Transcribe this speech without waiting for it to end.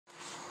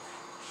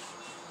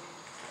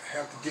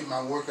have to get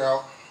my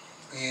workout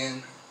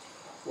in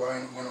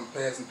when I'm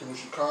passing through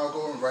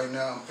Chicago, and right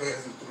now I'm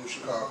passing through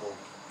Chicago.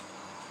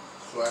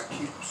 So I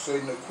keep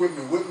certain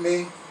equipment with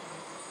me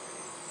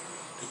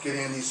to get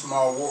in these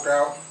small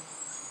workouts,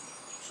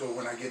 so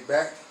when I get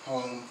back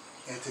home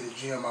into the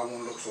gym I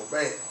won't look so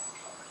bad.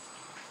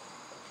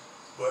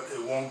 But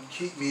it won't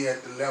keep me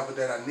at the level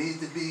that I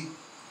need to be,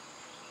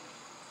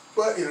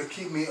 but it'll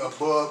keep me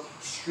above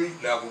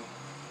street level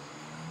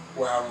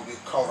where I don't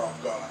get caught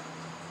off guard.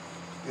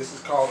 This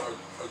is called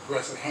an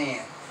aggressive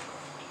hand.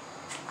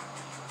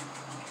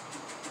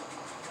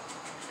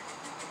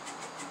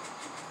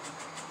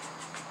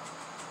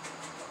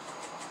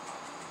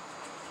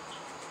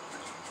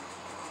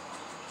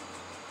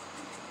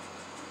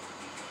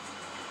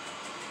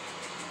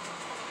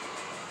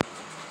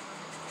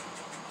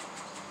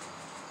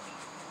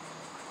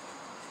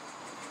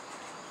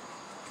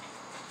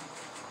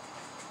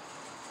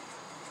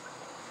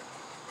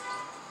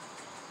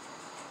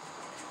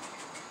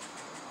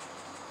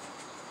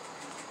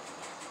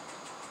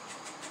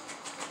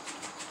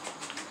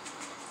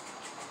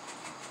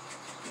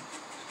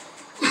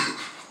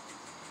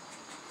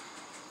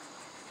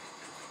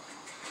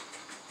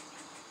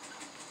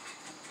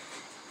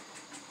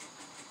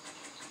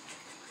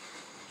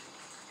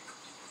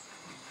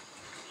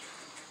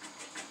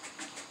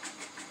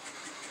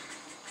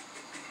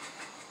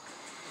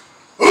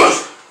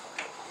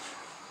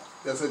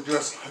 That's a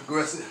just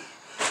aggressive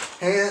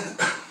hand.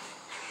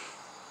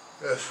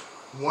 That's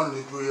one of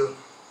the drills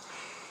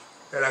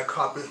that I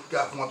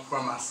got one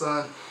from my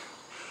son.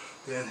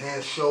 The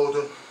enhanced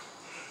shoulder,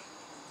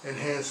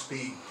 enhanced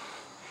speed.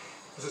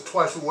 It's a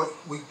twice a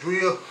week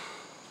drill.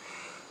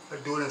 I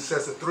do it in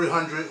sets of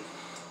 300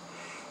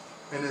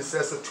 and in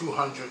sets of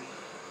 200.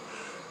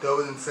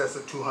 Double in sets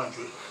of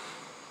 200.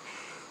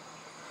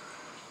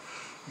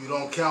 You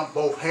don't count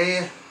both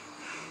hands,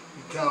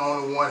 you count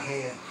only one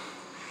hand.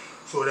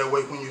 So that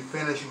way when you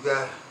finish, you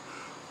got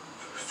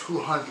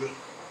 200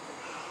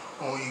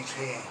 on each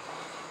hand.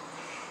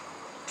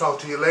 Talk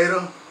to you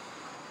later.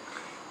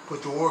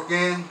 Put your work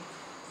in.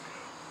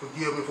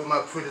 Forgive me for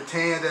my pretty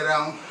tan that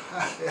I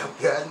have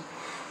gotten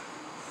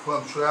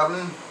from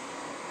traveling.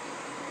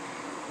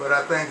 But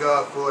I thank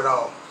God for it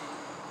all.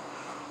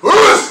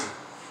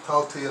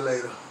 Talk to you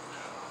later.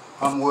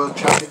 I'm world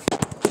champion.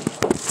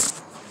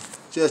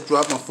 Just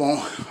dropped my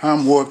phone.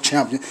 I'm world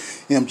champion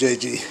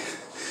MJG.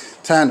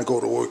 Time to go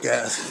to work,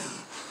 guys.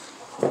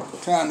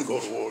 Time to go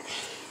to work.